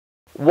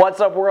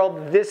What's up,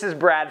 world? This is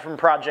Brad from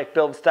Project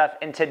Build Stuff,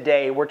 and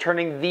today we're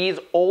turning these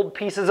old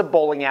pieces of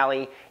bowling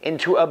alley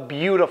into a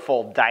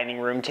beautiful dining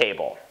room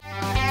table.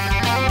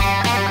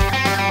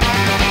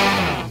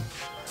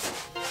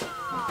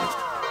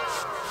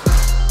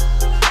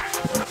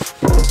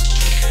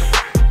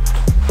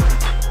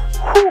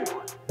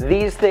 Whew.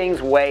 These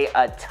things weigh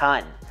a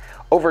ton.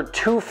 Over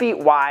 2 feet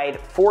wide,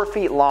 4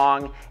 feet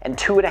long, and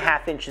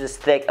 2.5 inches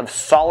thick of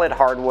solid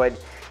hardwood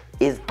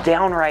is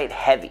downright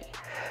heavy.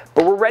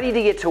 But we're ready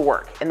to get to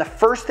work, and the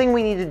first thing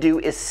we need to do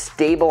is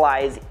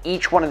stabilize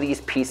each one of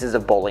these pieces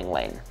of bowling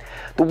lane.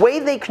 The way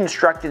they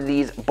constructed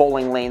these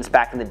bowling lanes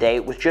back in the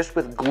day was just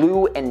with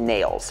glue and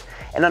nails,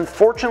 and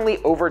unfortunately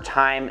over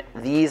time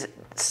these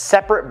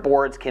separate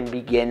boards can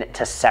begin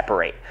to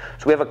separate.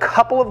 So we have a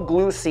couple of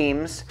glue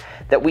seams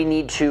that we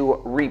need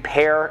to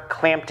repair,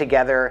 clamp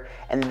together,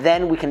 and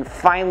then we can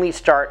finally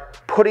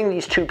start putting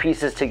these two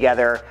pieces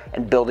together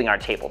and building our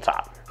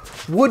tabletop.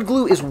 Wood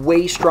glue is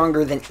way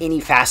stronger than any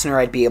fastener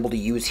I'd be able to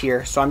use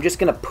here, so I'm just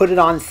going to put it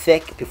on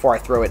thick before I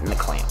throw it in the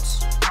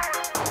clamps.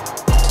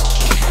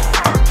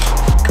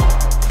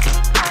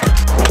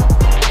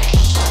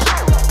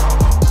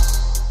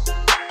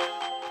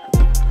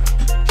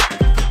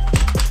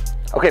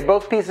 Okay,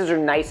 both pieces are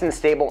nice and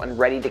stable and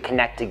ready to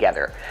connect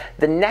together.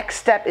 The next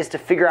step is to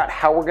figure out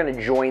how we're going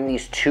to join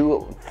these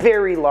two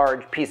very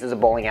large pieces of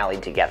bowling alley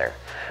together.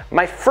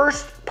 My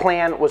first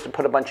plan was to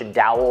put a bunch of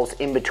dowels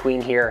in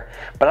between here,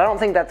 but I don't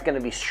think that's going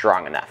to be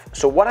strong enough.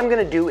 So what I'm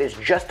going to do is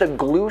just a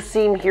glue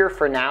seam here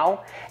for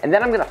now, and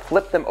then I'm going to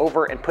flip them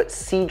over and put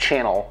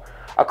C-channel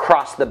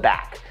across the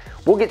back.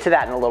 We'll get to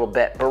that in a little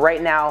bit, but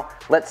right now,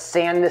 let's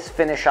sand this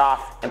finish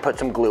off and put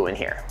some glue in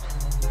here.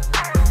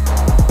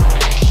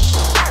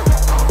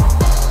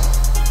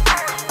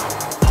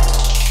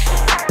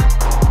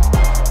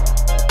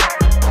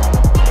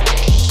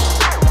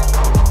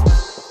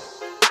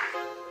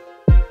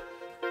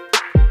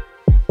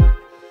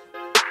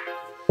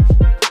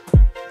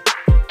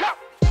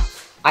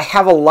 I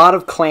have a lot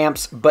of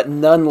clamps, but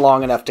none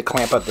long enough to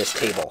clamp up this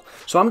table.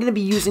 So I'm going to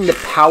be using the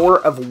power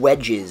of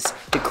wedges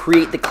to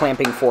create the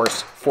clamping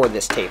force for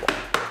this table.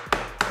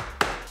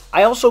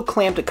 I also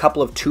clamped a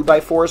couple of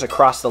 2x4s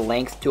across the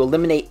length to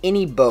eliminate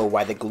any bow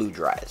while the glue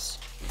dries.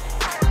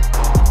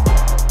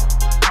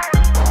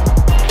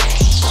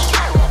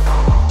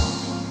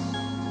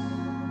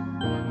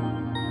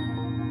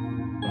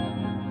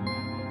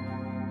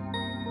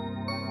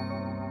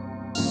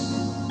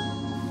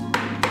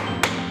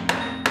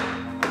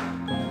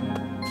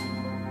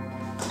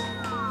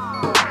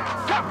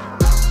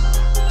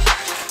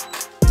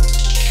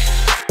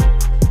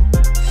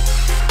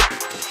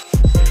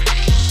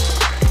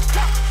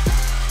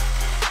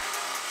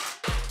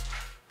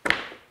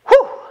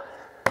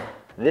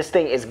 This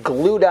thing is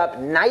glued up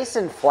nice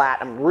and flat.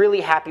 I'm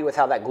really happy with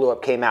how that glue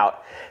up came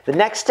out. The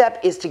next step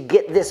is to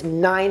get this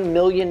 9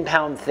 million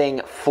pound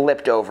thing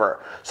flipped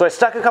over. So I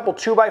stuck a couple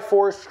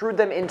 2x4s, screwed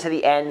them into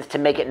the ends to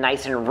make it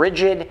nice and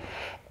rigid,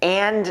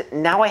 and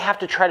now I have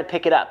to try to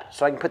pick it up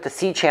so I can put the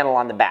C-channel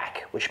on the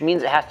back, which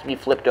means it has to be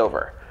flipped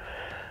over.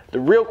 The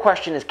real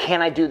question is,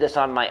 can I do this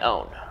on my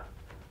own?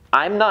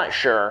 I'm not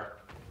sure.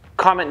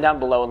 Comment down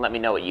below and let me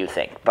know what you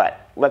think,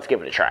 but let's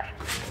give it a try.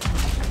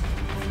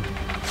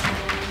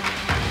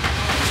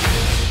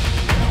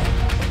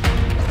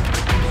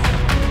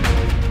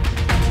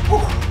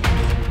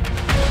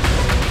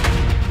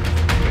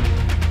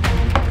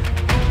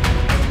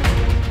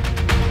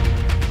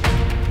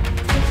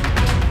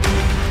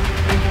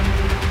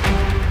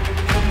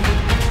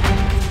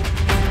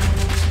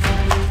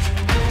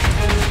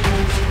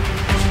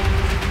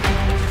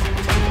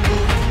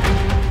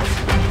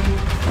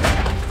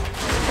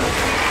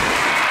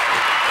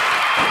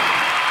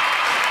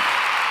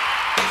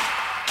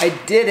 I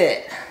did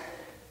it!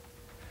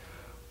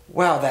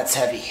 Wow, that's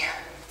heavy.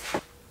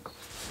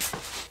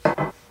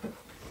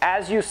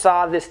 As you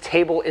saw, this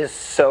table is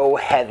so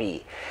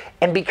heavy.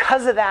 And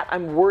because of that,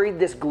 I'm worried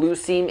this glue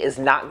seam is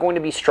not going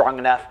to be strong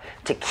enough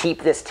to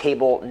keep this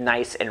table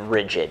nice and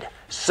rigid.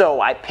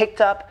 So I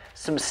picked up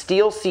some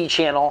steel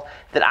C-channel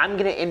that I'm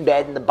going to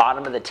embed in the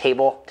bottom of the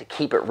table to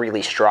keep it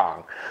really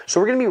strong. So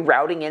we're going to be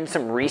routing in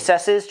some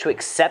recesses to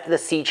accept the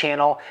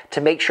C-channel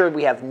to make sure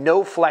we have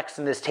no flex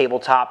in this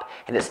tabletop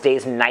and it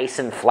stays nice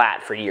and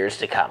flat for years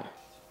to come.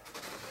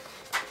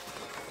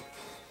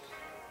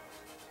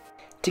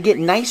 To get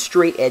nice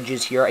straight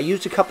edges here, I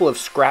used a couple of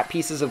scrap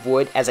pieces of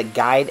wood as a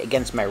guide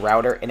against my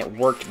router, and it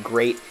worked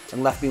great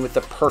and left me with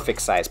the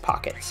perfect size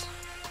pockets.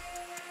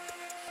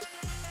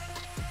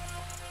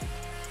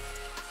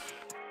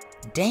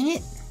 Dang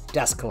it,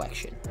 dust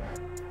collection.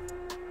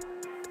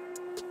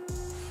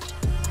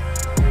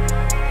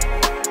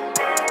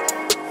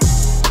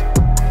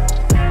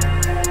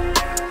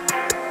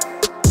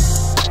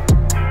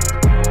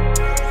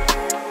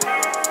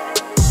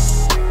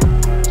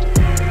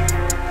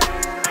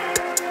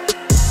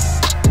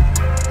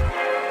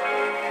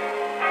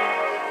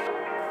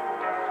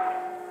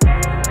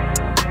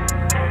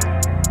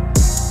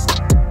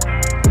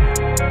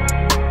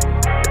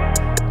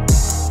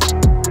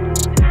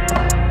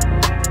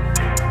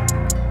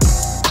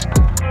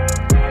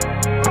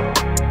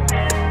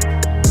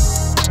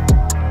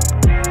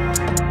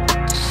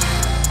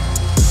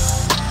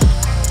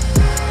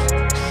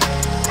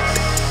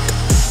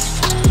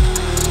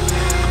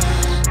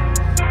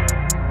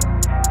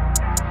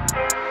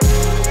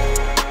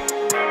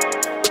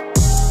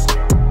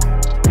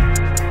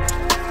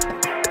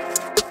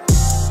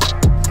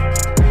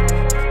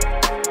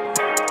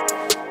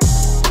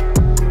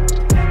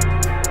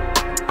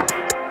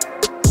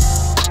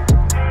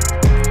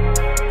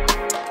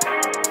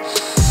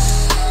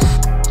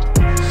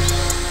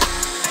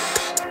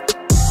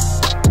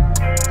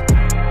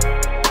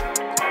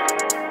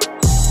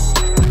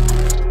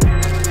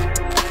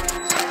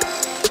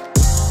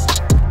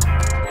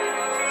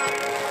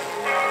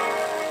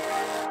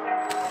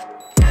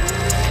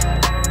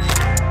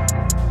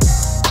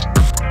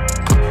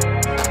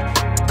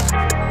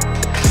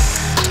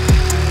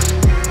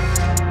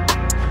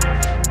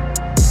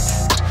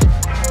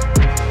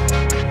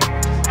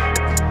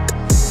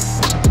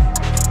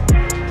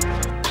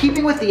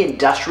 keeping with the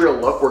industrial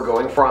look we're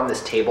going for on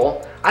this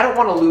table, I don't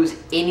want to lose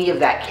any of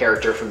that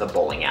character from the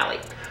bowling alley.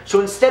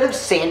 So instead of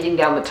sanding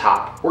down the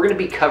top, we're going to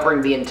be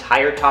covering the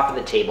entire top of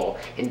the table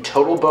in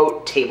Total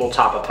Boat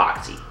tabletop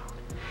epoxy.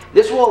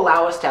 This will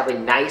allow us to have a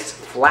nice,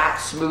 flat,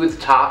 smooth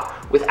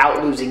top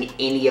without losing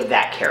any of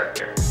that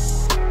character.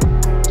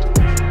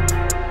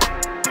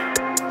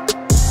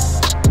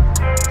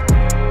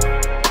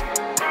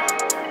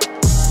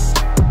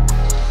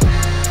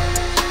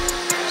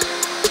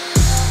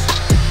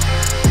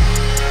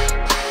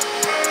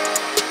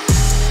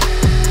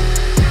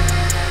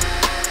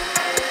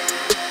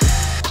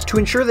 To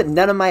ensure that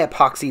none of my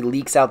epoxy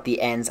leaks out the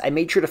ends, I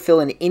made sure to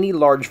fill in any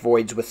large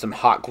voids with some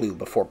hot glue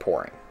before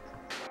pouring.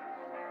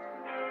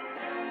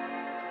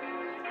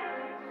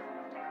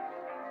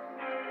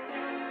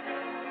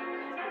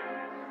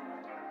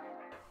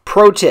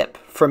 Pro tip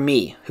from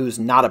me, who's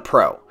not a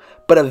pro,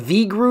 but a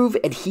V-groove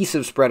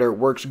adhesive spreader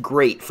works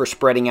great for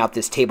spreading out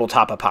this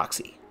tabletop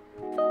epoxy.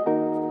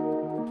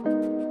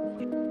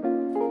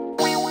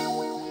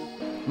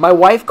 My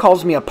wife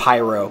calls me a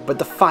pyro, but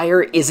the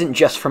fire isn't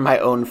just for my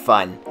own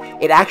fun.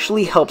 It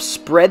actually helps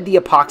spread the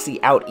epoxy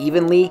out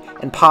evenly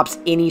and pops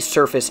any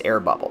surface air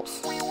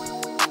bubbles.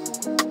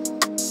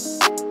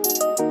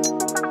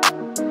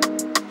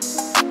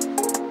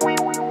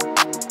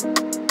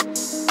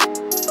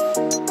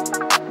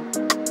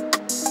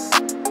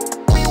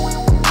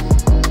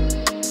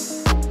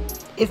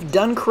 If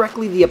done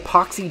correctly, the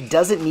epoxy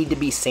doesn't need to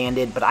be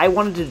sanded, but I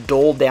wanted to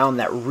dole down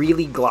that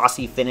really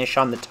glossy finish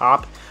on the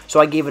top, so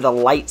I gave it a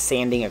light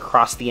sanding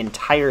across the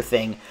entire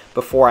thing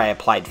before I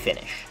applied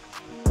finish.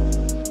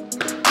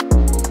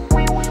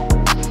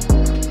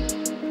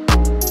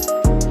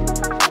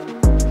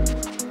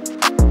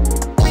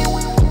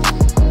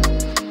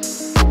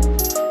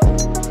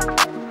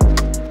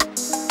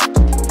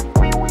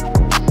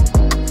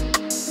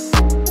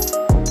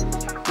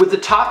 With the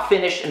top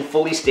finished and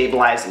fully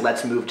stabilized,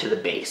 let's move to the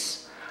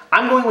base.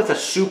 I'm going with a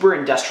super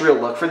industrial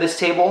look for this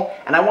table,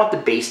 and I want the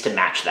base to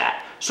match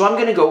that. So I'm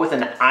gonna go with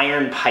an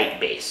iron pipe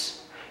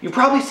base. You've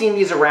probably seen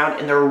these around,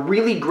 and they're a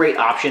really great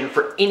option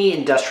for any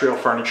industrial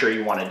furniture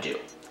you wanna do.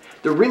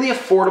 They're really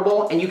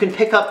affordable, and you can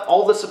pick up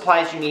all the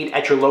supplies you need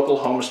at your local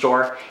home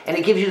store, and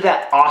it gives you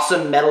that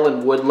awesome metal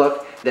and wood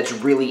look that's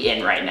really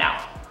in right now.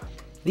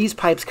 These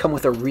pipes come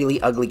with a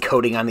really ugly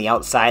coating on the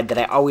outside that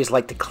I always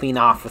like to clean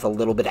off with a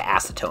little bit of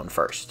acetone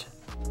first.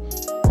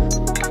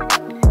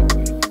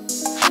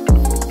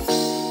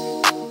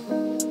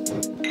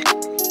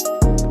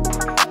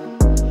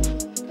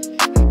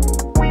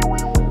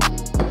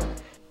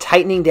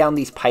 Tightening down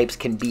these pipes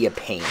can be a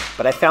pain,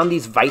 but I found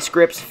these vice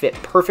grips fit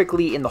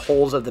perfectly in the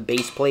holes of the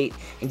base plate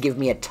and give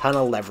me a ton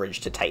of leverage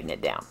to tighten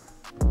it down.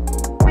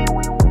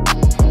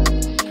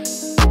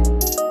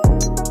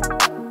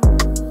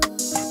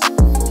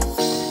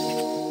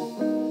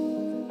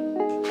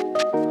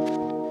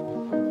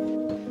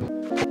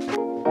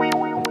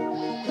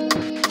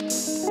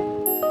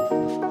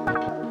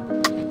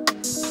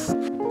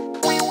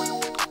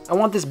 I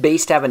want this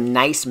base to have a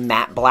nice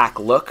matte black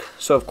look,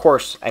 so of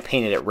course I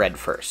painted it red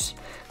first,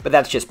 but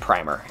that's just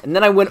primer. And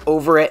then I went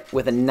over it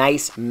with a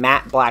nice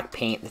matte black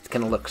paint that's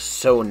gonna look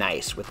so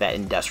nice with that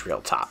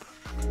industrial top.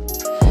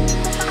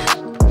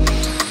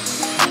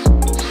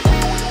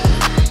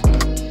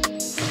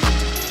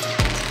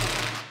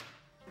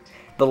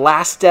 The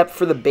last step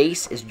for the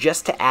base is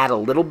just to add a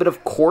little bit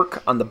of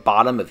cork on the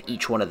bottom of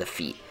each one of the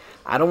feet.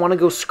 I don't want to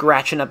go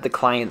scratching up the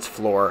client's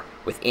floor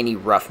with any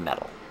rough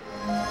metal.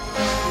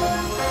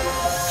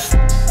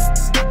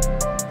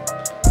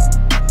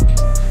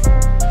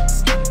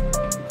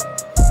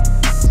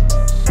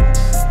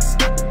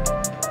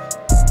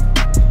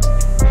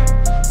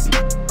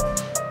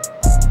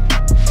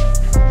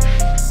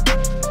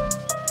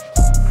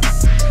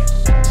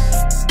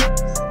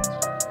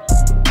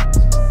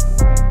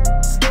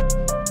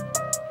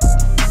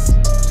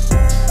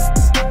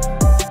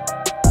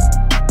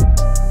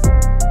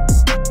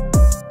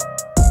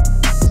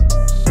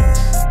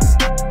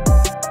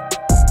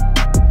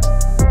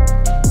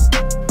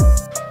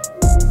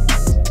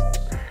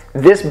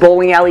 This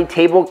bowling alley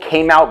table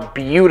came out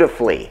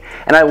beautifully,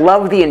 and I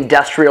love the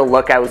industrial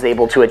look I was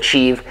able to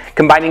achieve,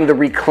 combining the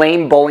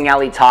reclaimed bowling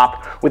alley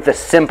top with the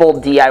simple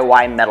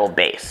DIY metal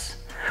base.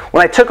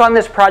 When I took on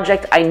this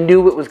project, I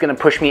knew it was going to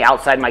push me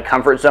outside my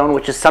comfort zone,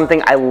 which is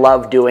something I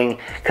love doing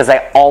because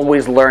I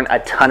always learn a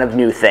ton of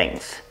new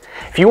things.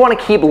 If you want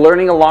to keep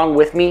learning along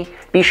with me,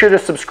 be sure to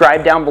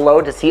subscribe down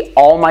below to see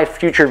all my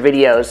future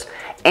videos,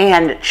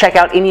 and check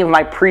out any of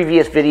my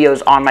previous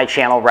videos on my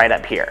channel right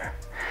up here.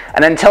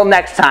 And until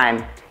next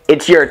time,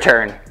 it's your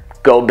turn.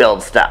 Go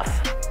build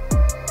stuff.